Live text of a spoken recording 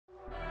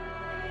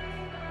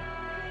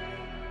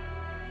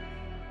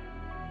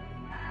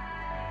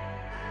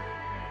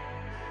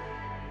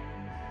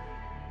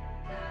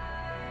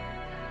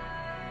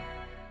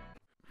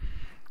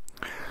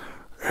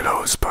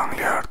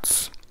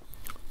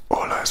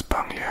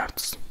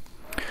Splangiards.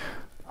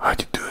 How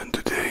you doing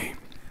today?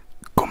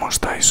 ¿Cómo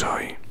estáis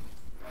hoy?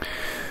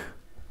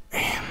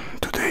 In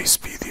today's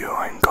video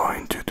I'm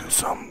going to do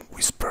some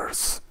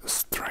whispers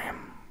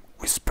stream.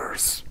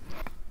 Whispers.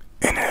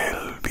 En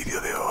el vídeo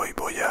de hoy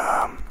voy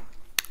a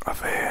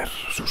hacer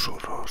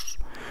susurros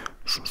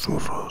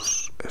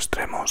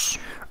extremos.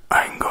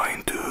 I'm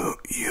going to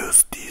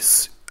use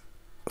this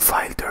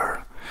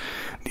filter,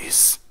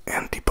 this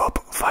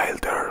anti-pop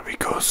filter,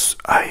 because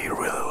I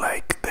really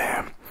like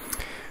the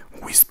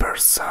whisper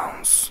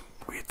sounds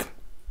with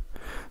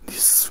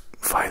this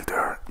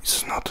filter.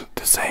 It's not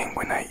the same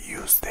when I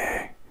use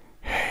the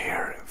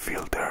hair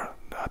filter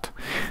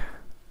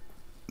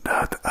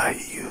that I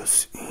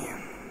use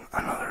in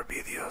another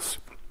videos.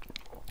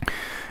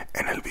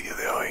 En el vídeo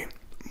de hoy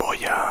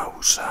voy a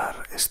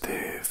usar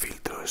este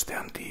filtro, este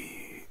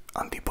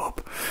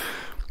anti-pop,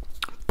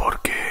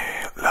 porque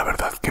la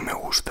verdad que me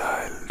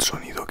gusta el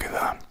sonido que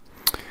da.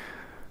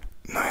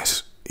 No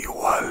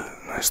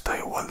está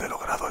igual de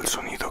logrado el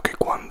sonido que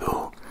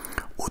cuando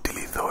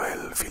utilizo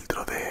el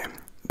filtro de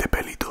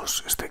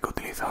pelitos, este que he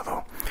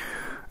utilizado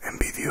en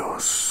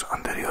vídeos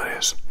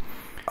anteriores.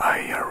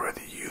 I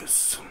already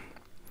used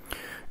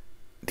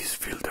this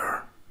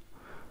filter.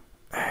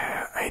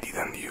 I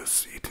didn't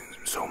use it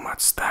so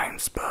much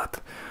times,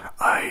 but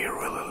I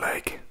really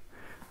like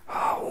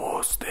how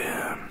was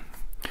the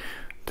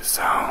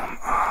sound.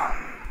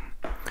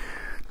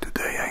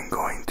 Today I'm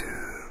going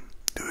to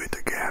do it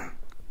again.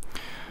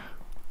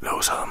 Lo he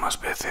usado más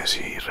veces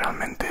y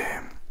realmente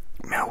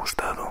me ha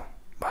gustado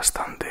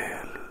bastante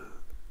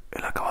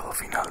el acabado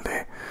final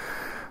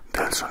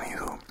del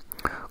sonido.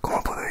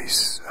 Como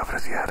podéis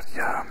apreciar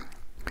ya,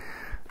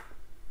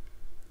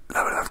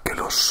 la verdad que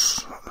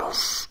los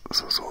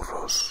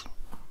susurros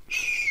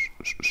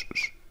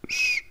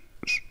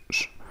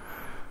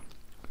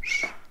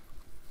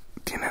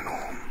tienen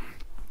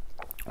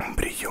un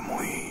brillo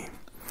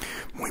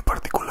muy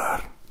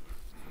particular.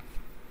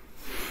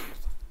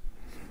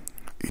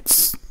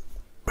 It's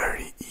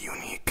very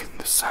unique,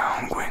 the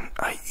sound, when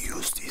I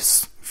use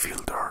this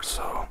filter,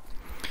 so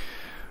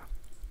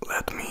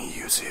let me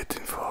use it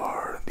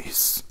for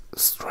this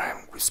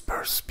stream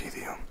whispers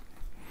video.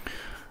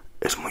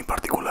 Es muy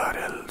particular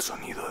el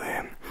sonido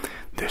de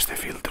este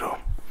filtro,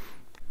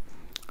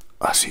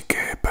 así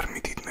que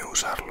permitidme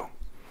usarlo.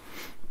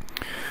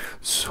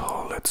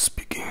 So let's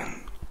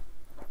begin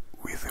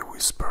with the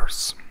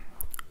whispers.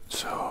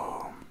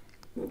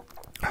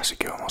 Así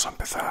que vamos a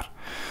empezar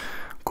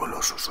con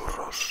los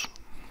susurros.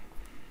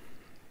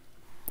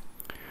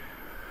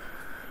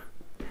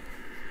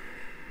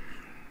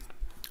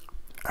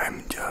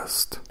 I'm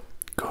just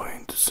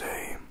going to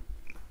say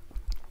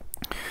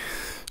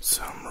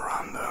some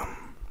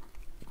random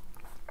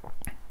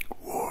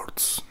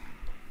words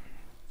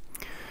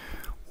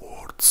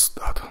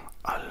that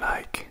I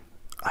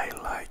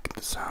like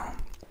the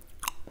sound.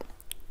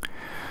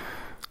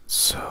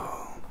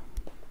 So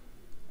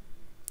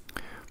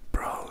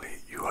probably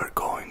you are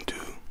going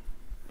to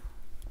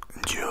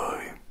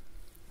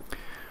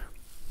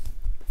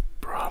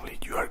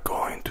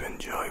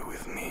enjoy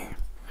with me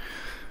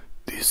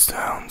these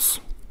sounds.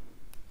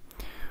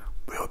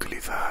 Voy a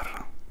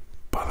utilizar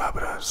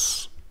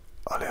palabras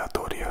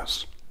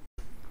aleatorias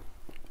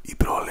y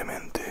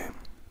probablemente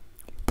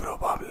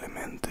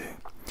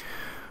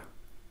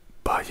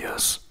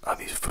vayas a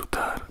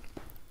disfrutar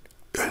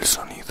el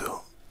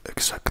sonido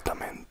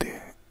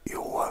exactamente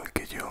igual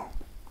que yo.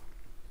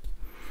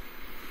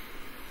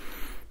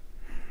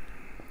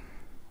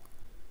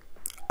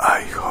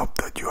 I hope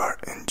that you are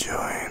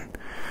enjoying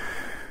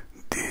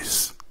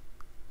these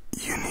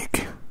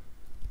unique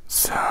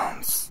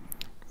sounds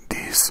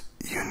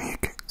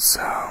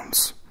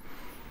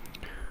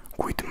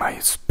with my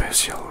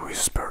special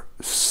whisper,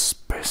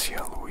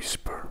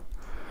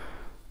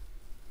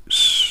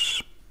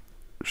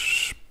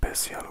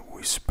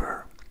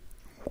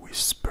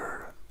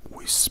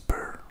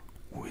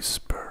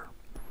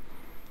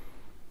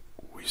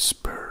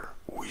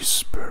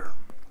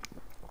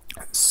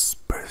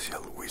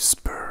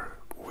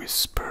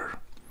 whisper.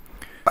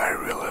 I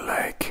really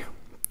like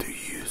to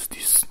use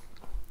this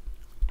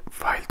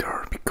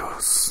filter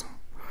because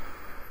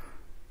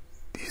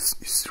this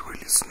is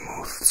really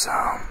smooth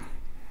sound,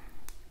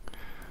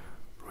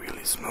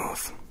 really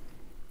smooth.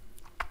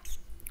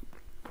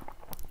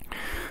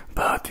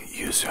 But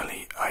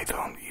usually I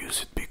don't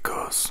use it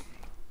because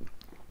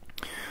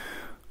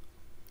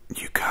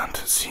you can't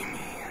see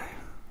me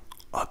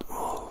at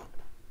all.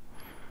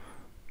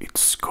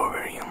 It's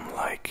covering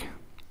like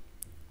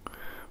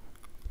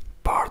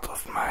part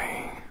of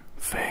my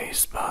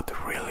face, but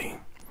really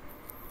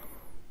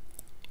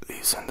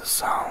listen the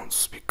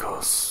sounds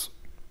because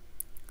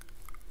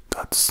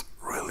that's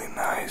really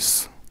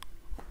nice.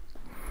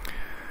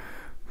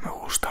 Me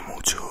gusta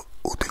mucho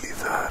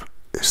utilizar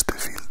este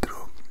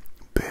filtro,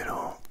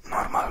 pero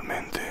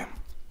normalmente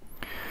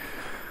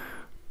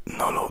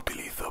no lo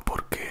utilizo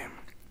porque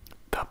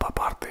tapa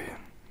parte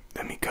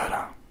de mi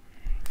cara.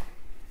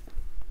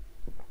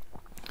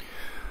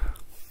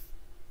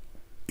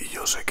 Y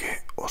yo sé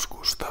que os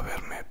gusta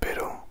verme,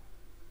 pero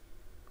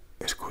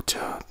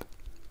escuchad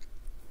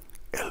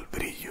el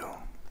brillo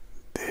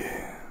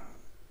de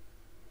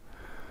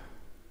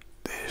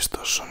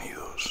estos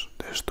sonidos,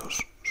 de estos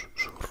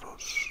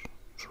susurros.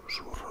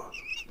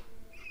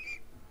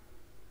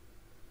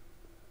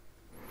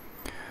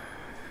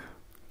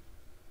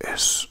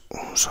 Es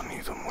un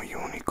sonido muy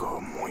único,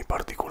 muy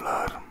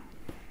particular.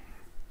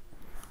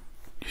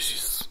 This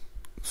is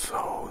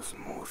so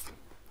smooth.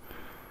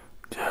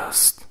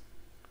 Just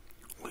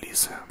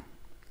listen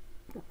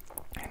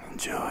and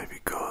enjoy,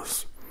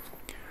 because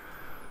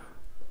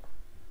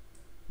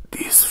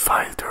this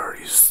filter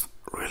is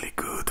really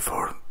good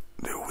for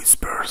the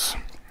whispers.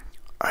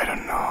 I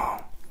don't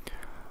know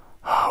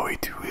how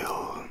it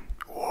will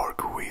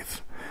work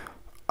with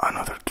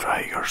another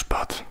triggers,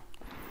 but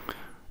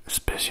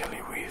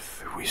especially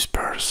with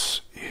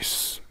whispers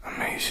is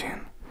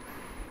amazing.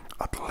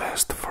 At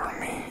least for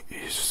me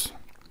is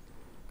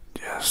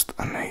just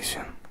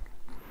amazing.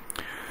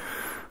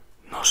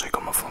 No sé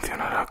cómo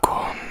funcionará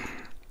con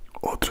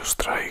otros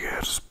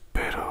triggers,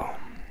 pero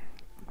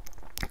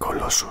con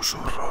los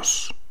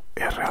susurros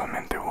es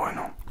realmente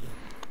bueno.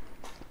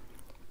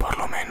 Por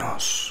lo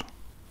menos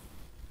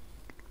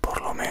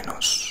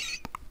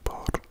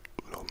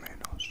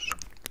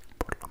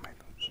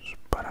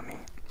para mí.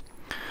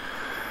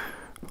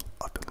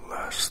 At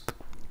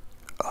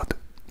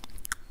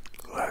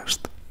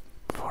last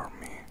for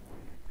me.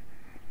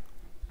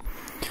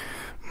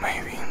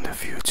 Maybe in the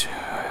future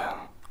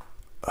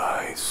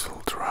I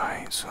should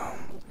try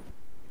some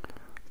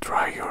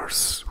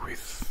triggers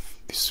with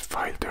this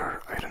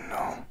filter. I don't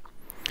know.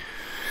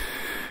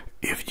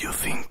 If you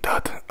think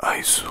that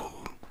I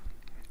should,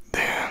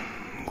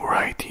 then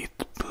write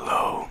it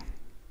below.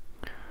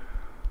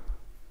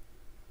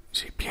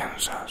 Si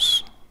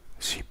piensas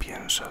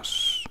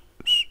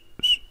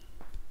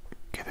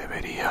que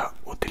debería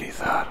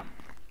utilizar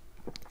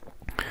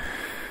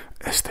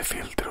este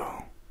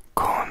filtro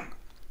con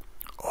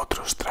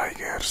otros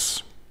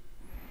triggers,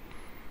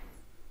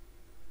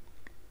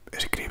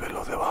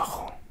 escríbelo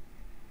debajo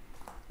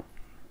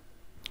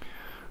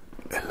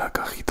en la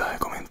cajita de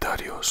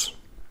comentarios.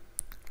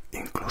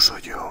 Incluso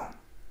yo,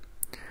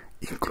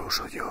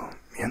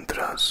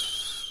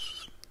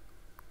 mientras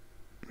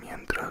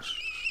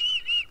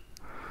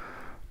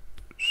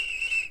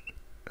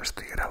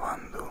estoy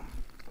grabando,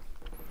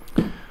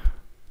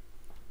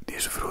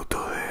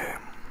 disfruto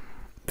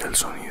del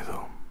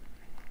sonido.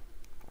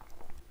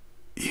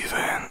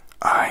 Even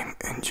I'm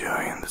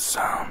enjoying the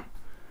sound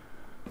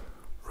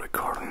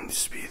recording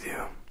this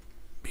video,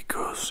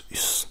 because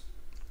it's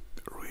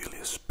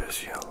really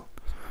special.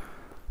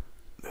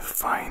 The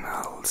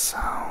final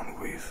sound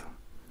with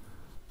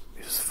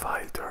this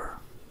filter,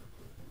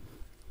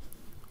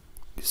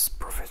 this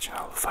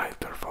professional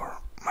filter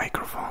for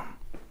microphone,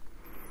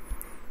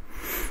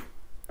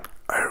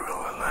 I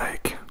really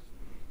like.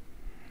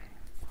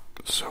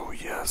 So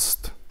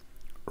just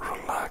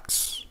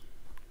relax.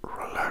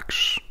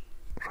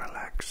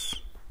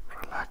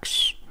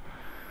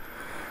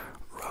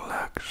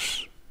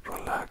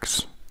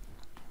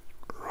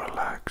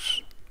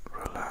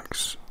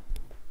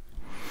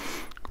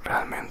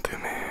 Realmente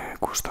me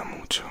gusta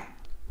mucho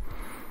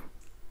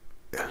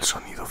el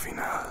sonido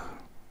final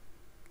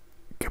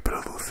que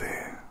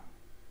produce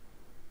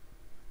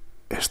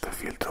este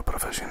filtro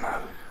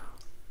profesional.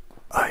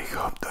 I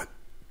hope that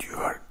you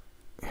are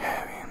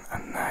having a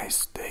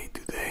nice day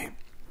today.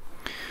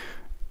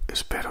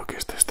 Espero que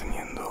estés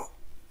teniendo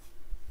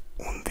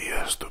un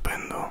día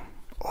estupendo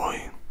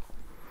hoy.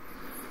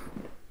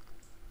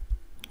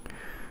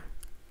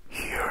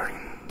 Here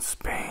in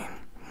Spain,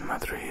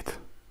 Madrid,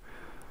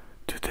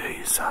 today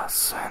is a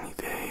sunny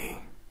day,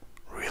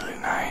 really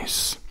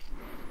nice.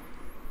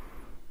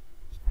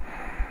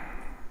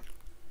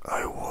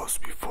 I was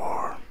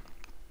before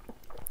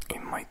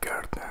in my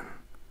garden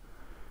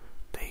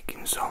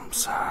taking some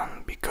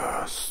sun,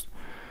 because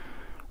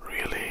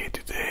really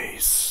today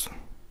is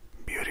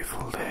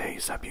beautiful day,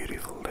 it's a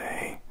beautiful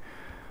day,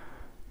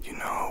 you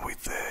know,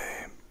 with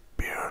the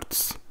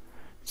birds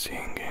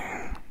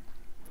singing,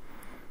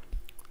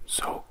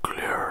 so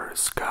clear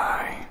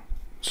sky,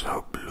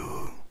 so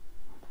blue,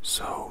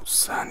 so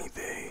sunny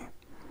day.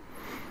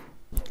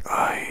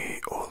 I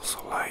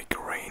also like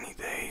rainy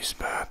days,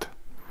 but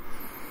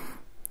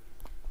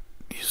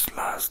these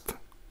last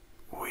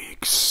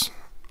weeks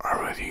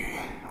already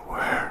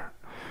were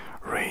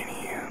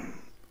rainy and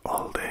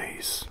all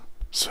days,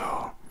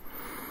 so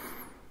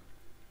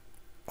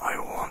I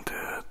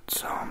wanted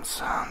some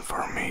sun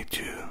for me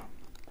too.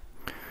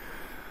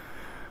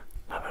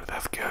 La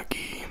verdad que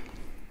aquí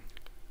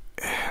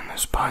en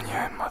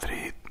España, en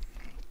Madrid,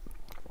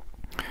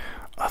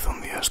 hace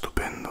un día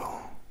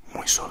estupendo,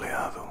 muy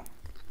soleado.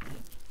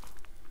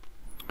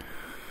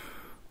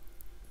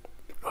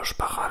 Los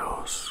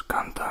pájaros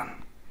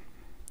cantan.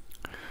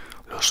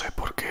 Lo sé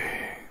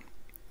porque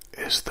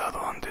he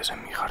estado antes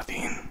en mi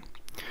jardín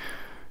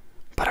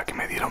para que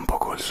me diera un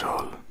poco el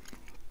sol.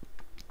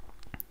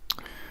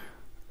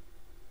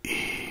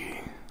 Y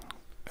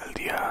el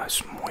día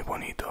es muy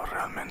bonito,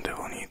 realmente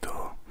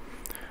bonito.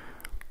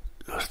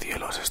 Los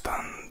cielos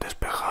están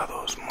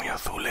despejados, muy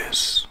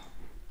azules.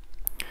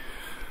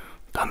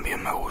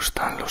 También me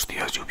gustan los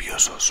días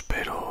lluviosos,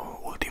 pero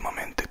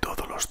últimamente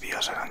todos los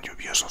días eran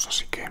lluviosos,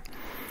 así que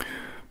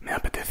me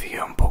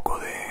apetecía un poco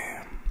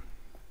de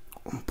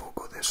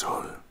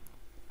sol.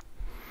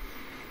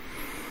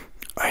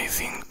 I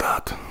think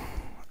that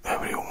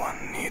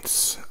everyone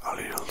needs a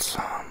little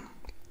sun.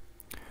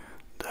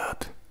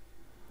 That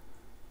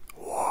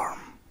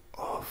warmth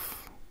of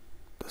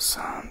the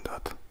sun,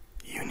 that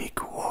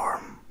unique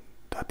warmth,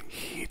 that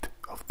heat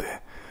of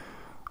the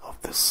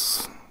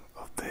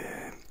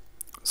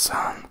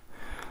sun.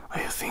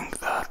 I think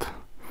that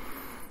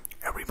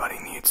everybody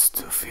needs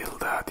to feel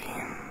that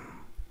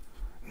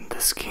in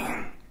the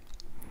skin.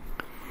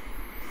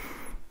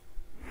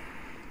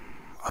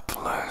 At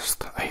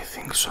last, I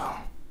think so.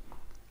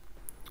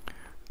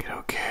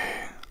 Creo que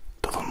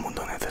todo el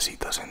mundo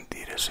necesita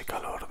sentir ese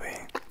calor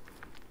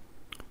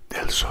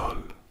del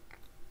sol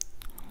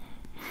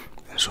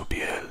en su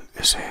piel,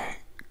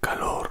 ese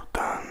calor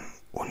tan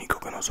único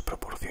que nos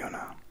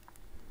proporciona.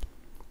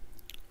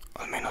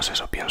 Al menos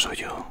eso pienso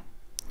yo.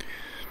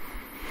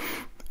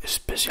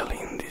 Especially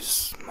in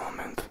this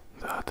moment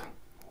that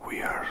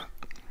we are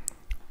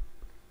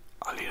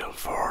a little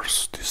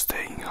forced to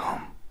stay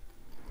home.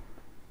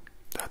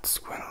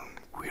 That's when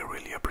we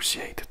really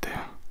appreciate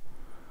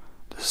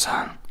the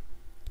sun.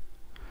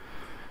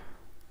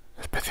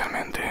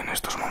 Especialmente en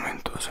estos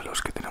momentos en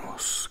los que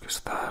tenemos que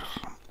estar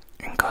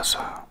en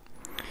casa.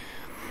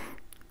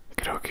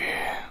 Creo que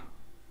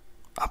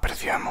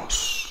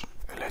apreciamos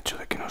el hecho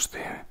de que nos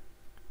dé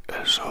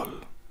el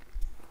sol.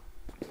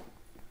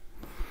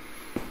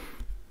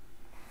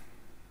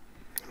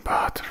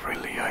 But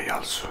really I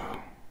also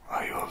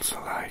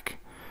like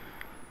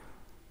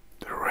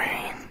the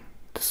rain,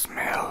 the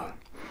smell,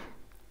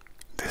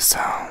 the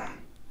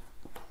sound,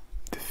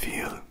 the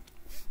feel.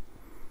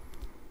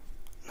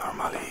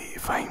 Normally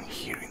if I'm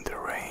hearing the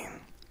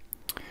rain,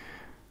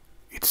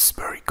 it's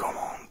very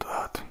common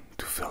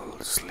to feel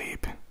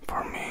asleep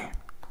for me,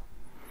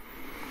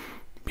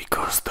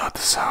 because that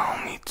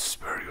sound is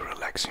very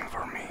relaxing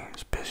for me,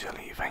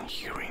 especially if I'm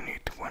hearing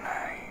it when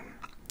I'm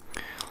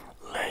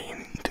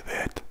laying into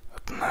bed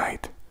at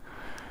night.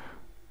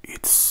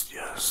 It's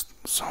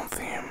just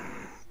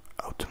something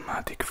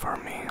automatic for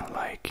me,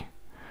 like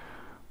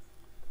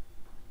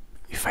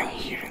if I'm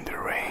hearing the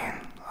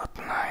rain at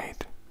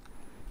night,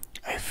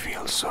 I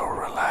feel so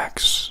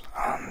relaxed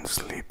and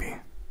sleepy.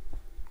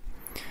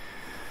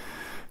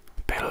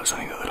 Pero el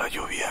sonido de la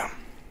lluvia,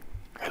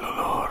 el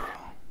olor,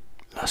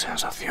 la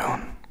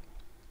sensación,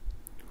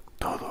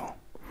 todo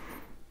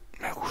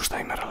me gusta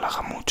y me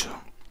relaja mucho.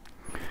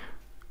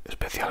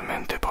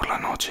 Especialmente por la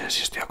noche,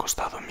 si estoy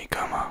acostado en mi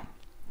cama.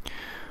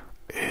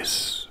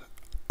 Es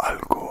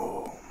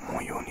algo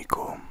muy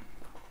único.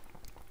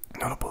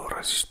 No lo puedo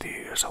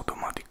resistir, es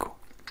automático.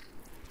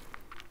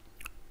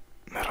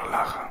 Me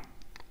relaja.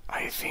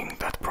 I think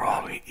that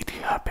probably it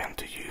happened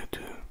to you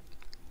too.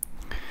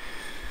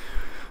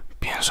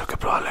 Pienso que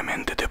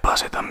probablemente te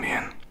pase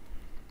también.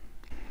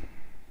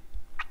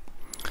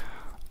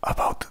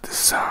 About the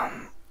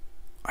sun,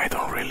 I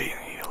don't really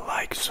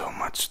like so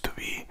much to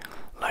be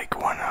like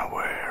 1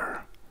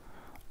 hour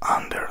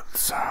under the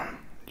sun,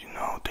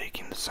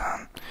 taking the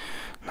sun.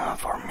 Now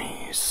for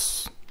me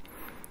it's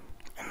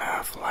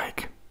enough,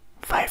 like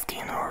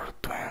 15 or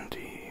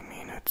 20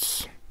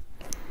 minutes.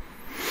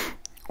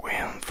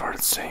 When, for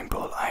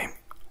example, I'm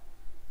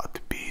at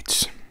the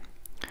beach,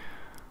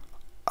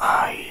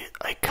 I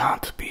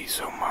can't be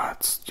so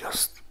much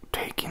just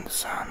taking the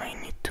sun. I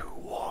need to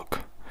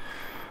walk,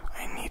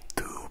 I need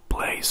to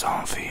play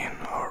something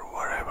or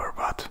whatever,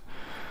 but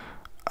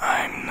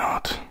I'm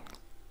not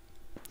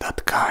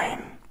that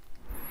kind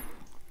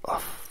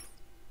of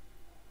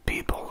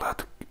people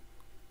that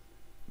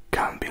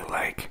can be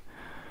like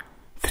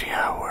 3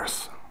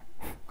 hours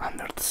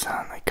under the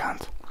sun. I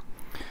can't.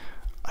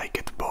 I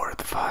get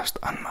bored fast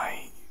and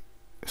my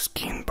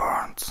skin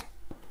burns.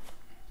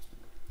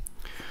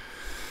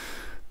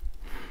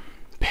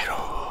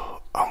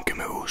 Pero aunque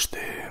me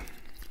guste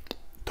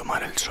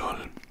tomar el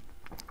sol,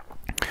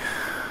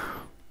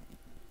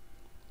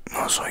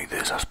 no soy de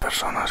esas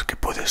personas que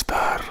puede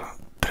estar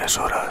 3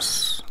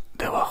 horas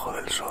debajo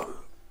del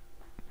sol.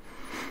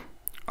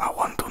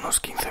 Aguanto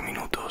unos 15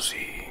 minutos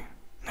y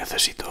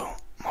necesito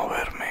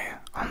moverme,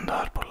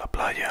 andar por la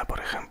playa, por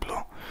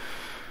ejemplo.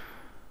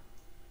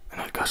 En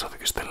el caso de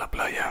que esté en la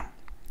playa,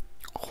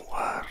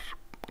 jugar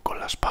con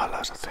las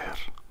palas, hacer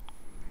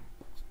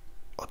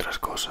otras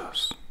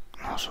cosas.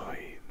 No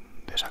soy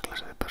de esa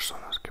clase de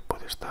personas que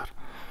puede estar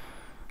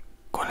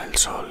con el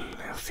sol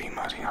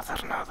encima sin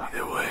hacer nada. By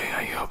the way,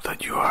 I hope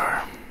that you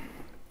are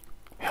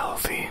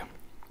healthy,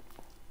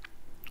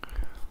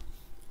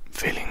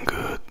 feeling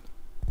good,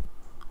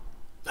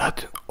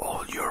 that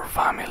all your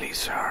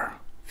families are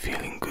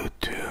feeling good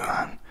too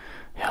and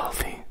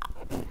healthy.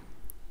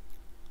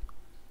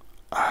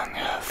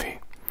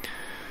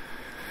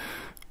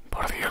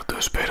 Por cierto,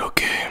 espero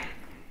que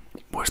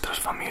vuestras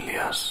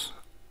familias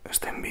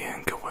estén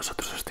bien, que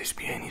vosotros estéis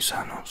bien y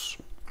sanos,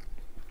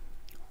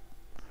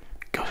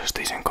 que os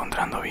estéis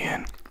encontrando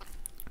bien.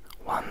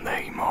 One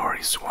day more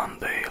is one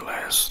day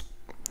less.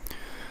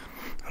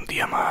 Un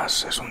día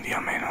más es un día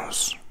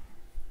menos.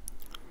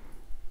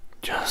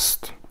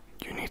 Just,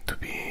 you need to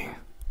be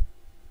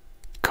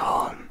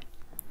calm.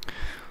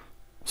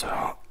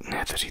 Solo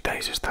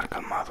necesitáis estar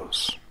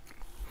calmados.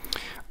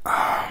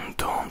 And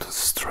don't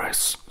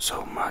stress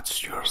so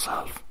much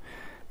yourself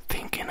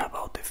thinking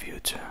about the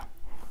future.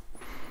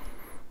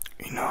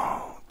 Y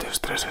no te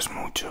estreses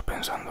mucho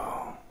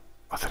pensando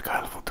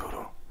acerca del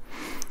futuro.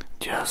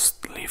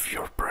 Just live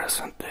your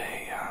present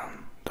day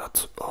and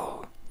that's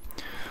all.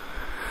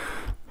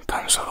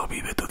 Tan solo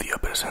vive tu día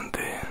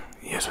presente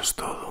y eso es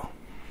todo.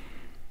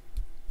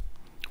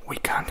 We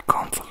can't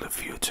control the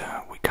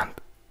future, we can't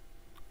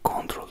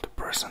control the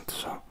present,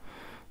 so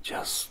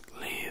just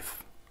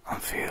live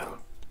and feel.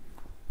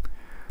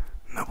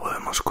 No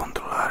podemos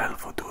controlar el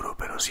futuro,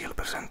 pero sí el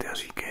presente,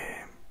 así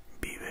que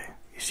vive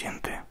y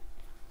siente.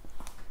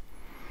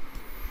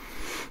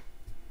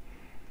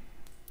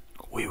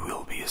 We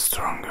will be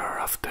stronger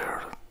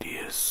after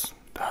this,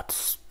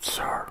 that's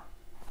sure.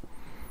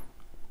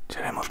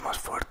 Seremos más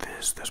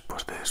fuertes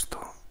después de esto,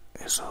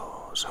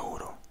 eso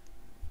seguro.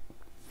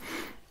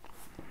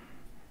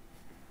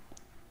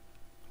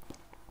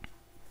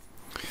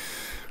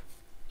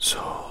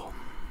 So,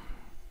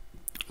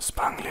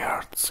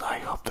 Spangliards, I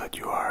hope that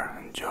you are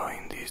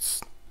enjoying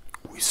this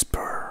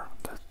whisper,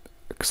 that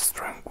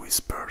extreme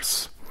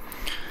whispers.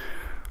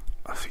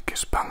 Así que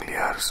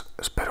Spangliards,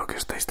 espero que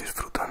estéis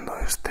disfrutando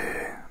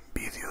este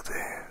vídeo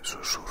de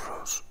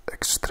susurros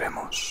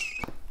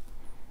extremos.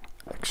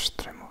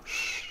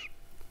 Extremos.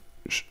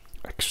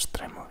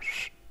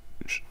 Extremos.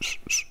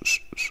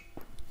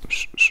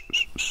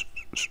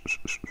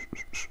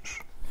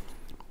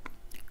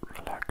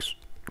 Relax,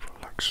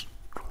 relax,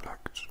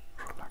 relax,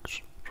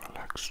 relax,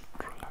 relax,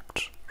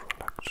 relax,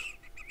 relax.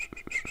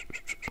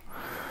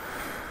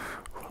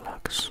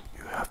 Relax.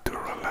 You have to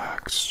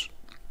relax.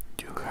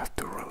 You have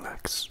to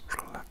relax,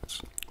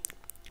 relax.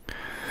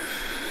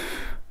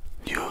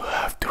 You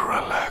have to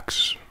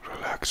relax,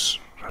 relax,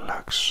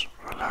 relax,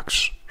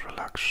 relax,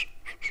 relax.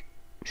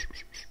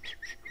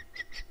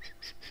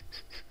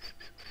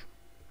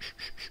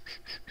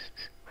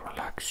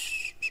 Relax.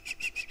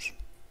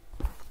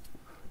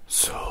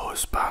 So,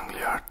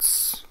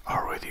 Spangliards,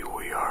 already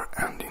we are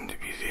ending the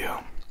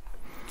video.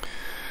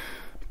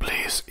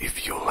 Please,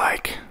 if you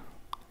like,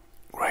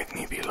 write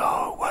me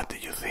below what do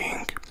you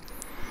think.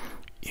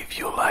 If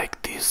you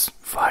like this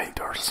file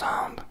or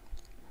sound,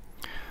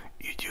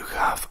 if you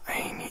have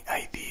any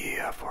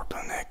idea for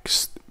the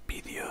next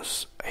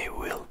videos, I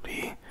will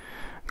be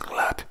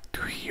glad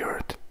to hear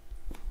it.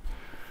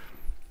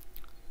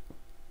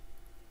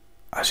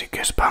 Así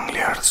que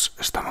Spangliards,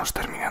 estamos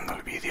terminando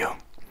el vídeo.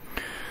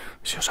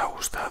 Si os ha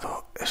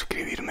gustado,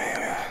 escribirme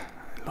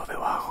lo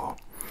debajo.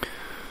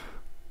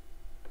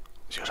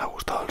 Si os ha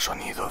gustado el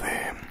sonido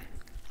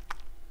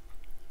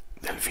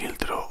del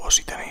filtro o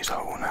si tenéis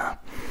alguna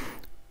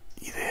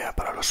idea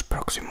para los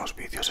próximos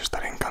vídeos,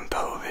 estaré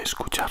encantado de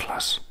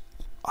escucharlas.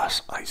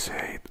 As I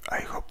said,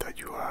 I hope that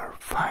you are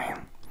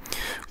fine.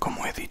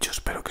 Como he dicho,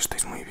 espero que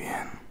estéis muy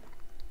bien.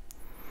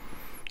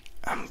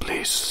 And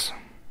please,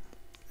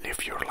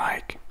 leave your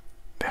like,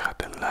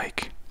 déjate el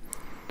like.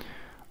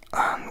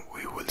 And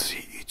we will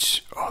see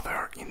each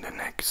other in the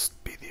next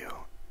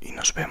video. Y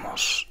nos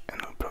vemos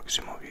en el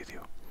próximo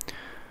vídeo.